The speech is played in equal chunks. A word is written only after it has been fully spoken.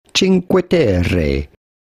Cinque Terre.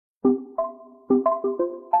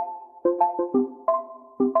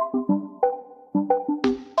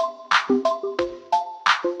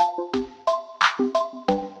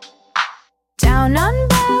 Down on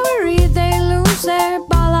Bowery, they lose their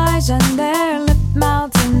ball eyes and their lip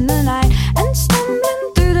mouths in the night. And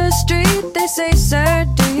stumbling through the street, they say, "Sir,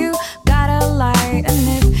 do you got a light?" And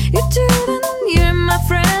if you do, then you're my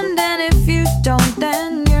friend. And if you don't,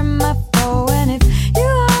 then you're my foe. And if you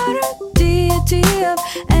are a deity of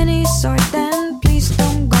any sort, then please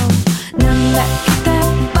don't go. Ne me quitte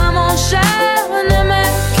pas, mon cher, ne me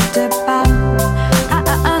quitte pas.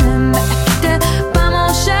 Ne me quitte pas,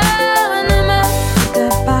 mon cher, ne me quitte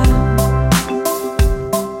pas.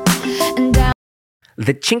 And down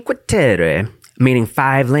The Cinque Terre, meaning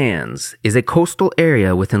five lands, is a coastal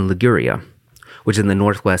area within Liguria, which is in the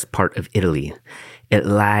northwest part of Italy. It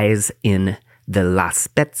lies in the La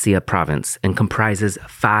Spezia province and comprises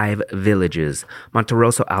 5 villages: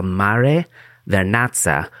 Monterosso al Mare,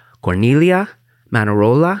 Vernazza, Cornelia,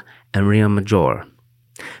 Manarola, and Riomaggiore.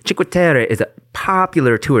 Cinque Terre is a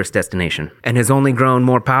popular tourist destination and has only grown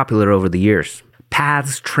more popular over the years.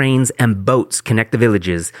 Paths, trains, and boats connect the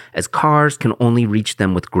villages, as cars can only reach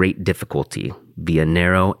them with great difficulty via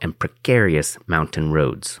narrow and precarious mountain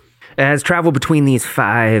roads. As travel between these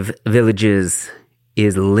 5 villages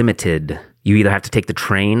is limited, you either have to take the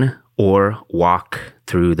train or walk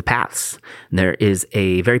through the paths. There is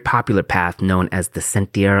a very popular path known as the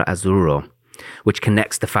Sentiero Azzurro, which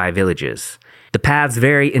connects the 5 villages. The paths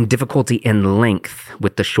vary in difficulty and length,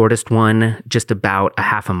 with the shortest one just about a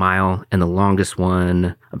half a mile and the longest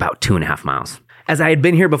one about 2.5 miles. As I had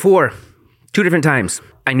been here before, 2 different times,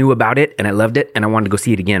 I knew about it and I loved it and I wanted to go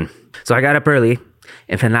see it again. So I got up early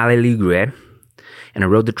in Finale Liguria and I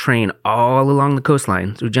rode the train all along the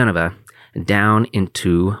coastline through Genova and down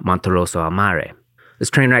into Monterosso al Mare. This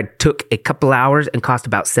train ride took a couple hours and cost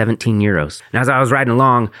about 17 euros. And as I was riding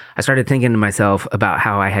along, I started thinking to myself about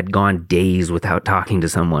how I had gone days without talking to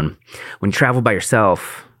someone. When you travel by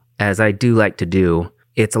yourself, as I do like to do,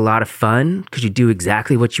 it's a lot of fun because you do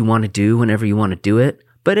exactly what you want to do whenever you want to do it.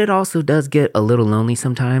 But it also does get a little lonely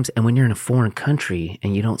sometimes. And when you're in a foreign country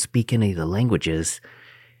and you don't speak any of the languages,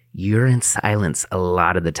 you're in silence a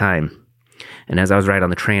lot of the time. And as I was riding on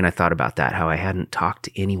the train, I thought about that, how I hadn't talked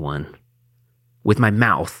to anyone with my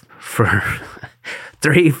mouth for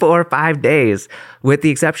 3, 4, 5 days, with the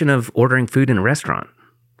exception of ordering food in a restaurant.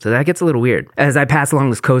 So that gets a little weird. As I pass along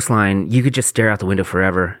this coastline, you could just stare out the window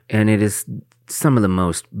forever. And it is some of the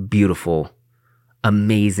most beautiful,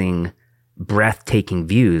 amazing, breathtaking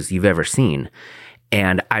views you've ever seen.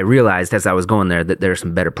 And I realized as I was going there that there are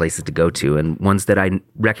some better places to go to. And ones that I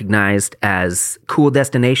recognized as cool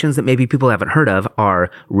destinations that maybe people haven't heard of are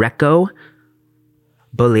Recco,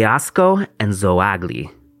 Bogliasco, and Zoagli,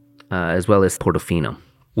 as well as Portofino.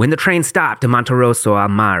 When the train stopped in Monterosso al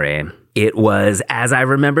Mare, it was as I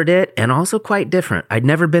remembered it and also quite different. I'd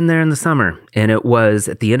never been there in the summer, and it was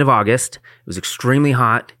at the end of August. It was extremely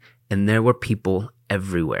hot, and there were people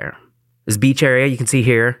everywhere. This beach area you can see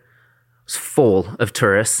here was full of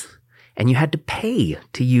tourists, and you had to pay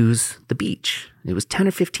to use the beach. It was 10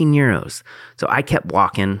 or 15 euros. So I kept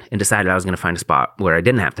walking and decided I was going to find a spot where I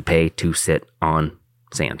didn't have to pay to sit on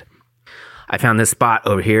sand. I found this spot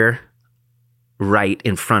over here right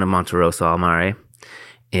in front of Monterosso al Mare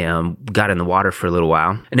and got in the water for a little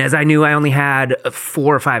while. And as I knew I only had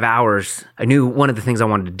 4 or 5 hours, I knew one of the things I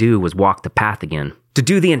wanted to do was walk the path again. To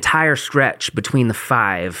do the entire stretch between the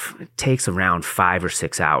 5, it takes around 5 or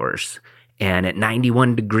 6 hours. And at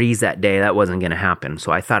 91 degrees that day, that wasn't going to happen.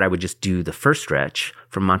 So I thought I would just do the first stretch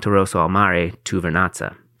from Monterosso al Mare to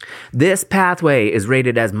Vernazza. This pathway is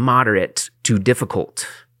rated as moderate to difficult,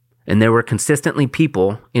 and there were consistently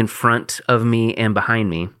people in front of me and behind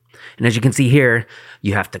me. And as you can see here,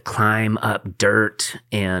 you have to climb up dirt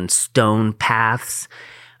and stone paths.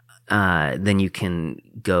 Then you can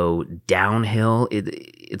go downhill.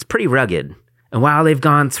 It's pretty rugged. And while they've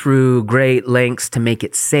gone through great lengths to make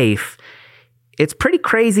it safe, it's pretty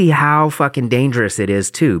crazy how fucking dangerous it is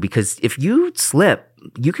too, because if you slip,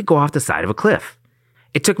 you could go off the side of a cliff.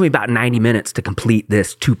 It took me about 90 minutes to complete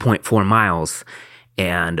this 2.4 miles.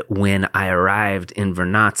 And when I arrived in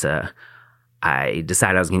Vernazza, I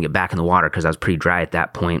decided I was going to get back in the water because I was pretty dry at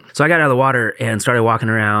that point. So I got out of the water and started walking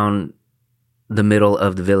around the middle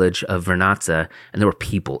of the village of Vernazza, and there were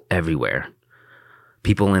people everywhere.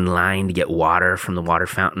 People in line to get water from the water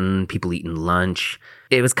fountain, people eating lunch.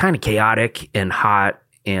 It was kind of chaotic and hot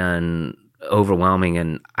and overwhelming,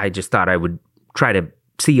 and I just thought I would try to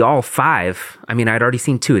see all 5. I mean, I'd already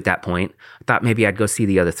seen 2 at that point. I thought maybe I'd go see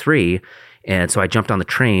the other 3, and so I jumped on the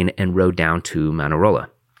train and rode down to Manarola.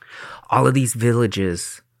 All of these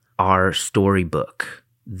villages are storybook.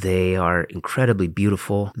 They are incredibly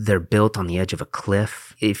beautiful. They're built on the edge of a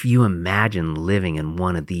cliff. If you imagine living in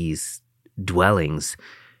one of these dwellings,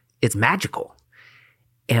 it's magical.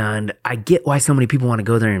 And I get why so many people want to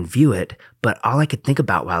go there and view it, but all I could think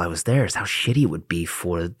about while I was there is how shitty it would be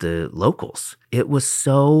for the locals. It was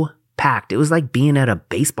so packed. It was like being at a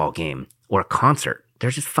baseball game or a concert.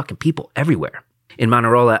 There's just fucking people everywhere. In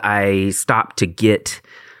Manarola, I stopped to get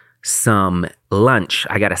some lunch.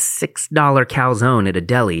 I got a $6 calzone at a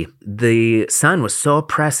deli. The sun was so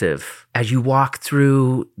oppressive. As you walk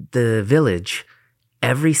through the village,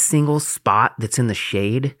 every single spot that's in the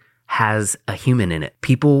shade has a human in it.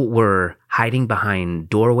 People were hiding behind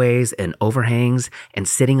doorways and overhangs and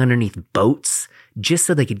sitting underneath boats just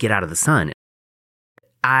so they could get out of the sun.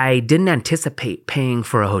 I didn't anticipate paying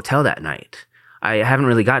for a hotel that night. I haven't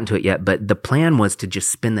really gotten to it yet, but the plan was to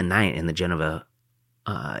just spend the night in the Geneva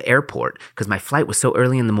airport because my flight was so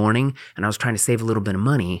early in the morning and I was trying to save a little bit of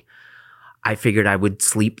money. I figured I would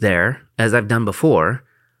sleep there as I've done before,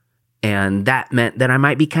 and that meant that I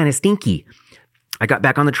might be kind of stinky. I got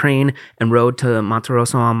back on the train and rode to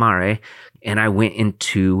Monterosso al Mare, and I went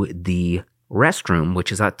into the restroom,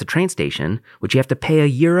 which is at the train station, which you have to pay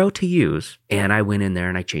 €1 to use. And I went in there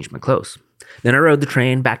and I changed my clothes. Then I rode the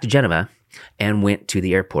train back to Geneva and went to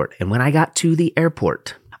the airport. And when I got to the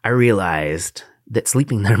airport, I realized that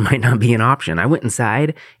sleeping there might not be an option. I went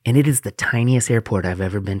inside, and it is the tiniest airport I've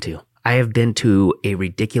ever been to. I have been to a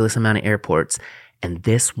ridiculous amount of airports, and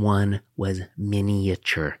this one was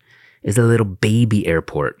miniature. Is a little baby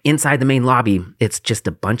airport. Inside the main lobby, it's just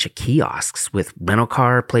a bunch of kiosks with rental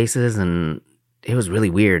car places, and it was really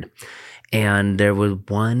weird. And there was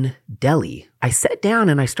one deli. I sat down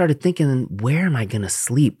and I started thinking, where am I going to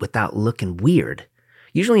sleep without looking weird?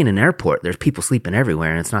 Usually in an airport, there's people sleeping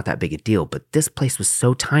everywhere and it's not that big a deal, but this place was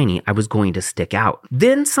so tiny, I was going to stick out.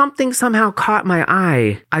 Then something somehow caught my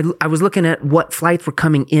eye. I was looking at what flights were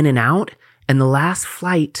coming in and out, and the last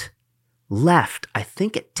flight left, I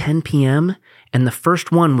think at 10 p.m. And the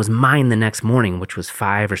first one was mine the next morning, which was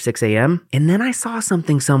 5 or 6 a.m. And then I saw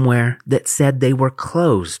something somewhere that said they were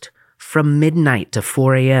closed from midnight to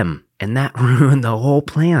 4 a.m. And that ruined the whole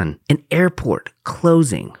plan. An airport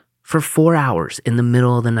closing for 4 hours in the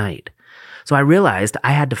middle of the night. So I realized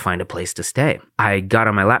I had to find a place to stay. I got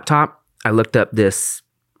on my laptop. I looked up this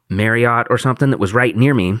Marriott or something that was right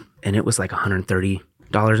near me, and it was like $130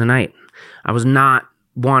 a night. I was not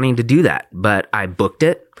wanting to do that, but I booked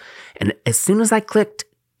it. And as soon as I clicked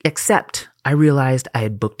accept, I realized I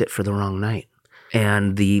had booked it for the wrong night.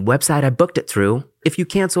 And the website I booked it through, if you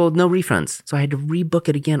canceled, no refunds. So I had to rebook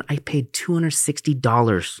it again. I paid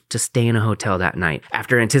 $260 to stay in a hotel that night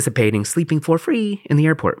after anticipating sleeping for free in the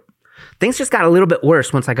airport. Things just got a little bit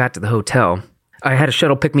worse once I got to the hotel. I had a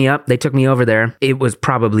shuttle pick me up. They took me over there. It was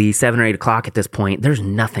probably 7 or 8 o'clock at this point. There's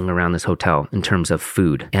nothing around this hotel in terms of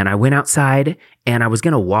food. And I went outside and I was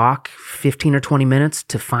going to walk 15 or 20 minutes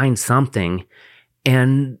to find something.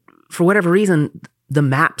 And for whatever reason, the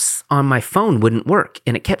maps on my phone wouldn't work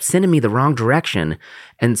and it kept sending me the wrong direction.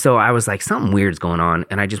 And so I was like, something weird's going on.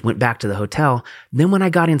 And I just went back to the hotel. Then when I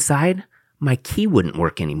got inside, my key wouldn't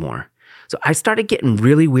work anymore. So I started getting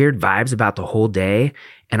really weird vibes about the whole day.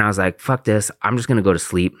 And I was like, fuck this. I'm just going to go to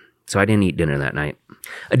sleep. So I didn't eat dinner that night.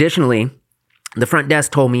 Additionally, the front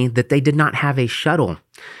desk told me that they did not have a shuttle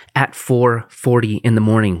at 4:40 in the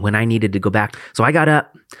morning when I needed to go back. So I got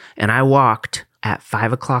up and I walked at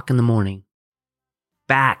 5 o'clock in the morning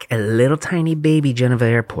back at little tiny baby Geneva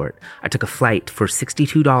airport. I took a flight for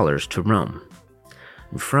 $62 to Rome.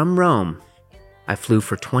 And from Rome, I flew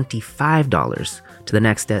for $25 to the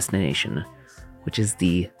next destination, which is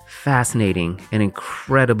the fascinating and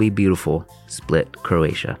incredibly beautiful Split,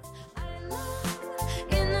 Croatia.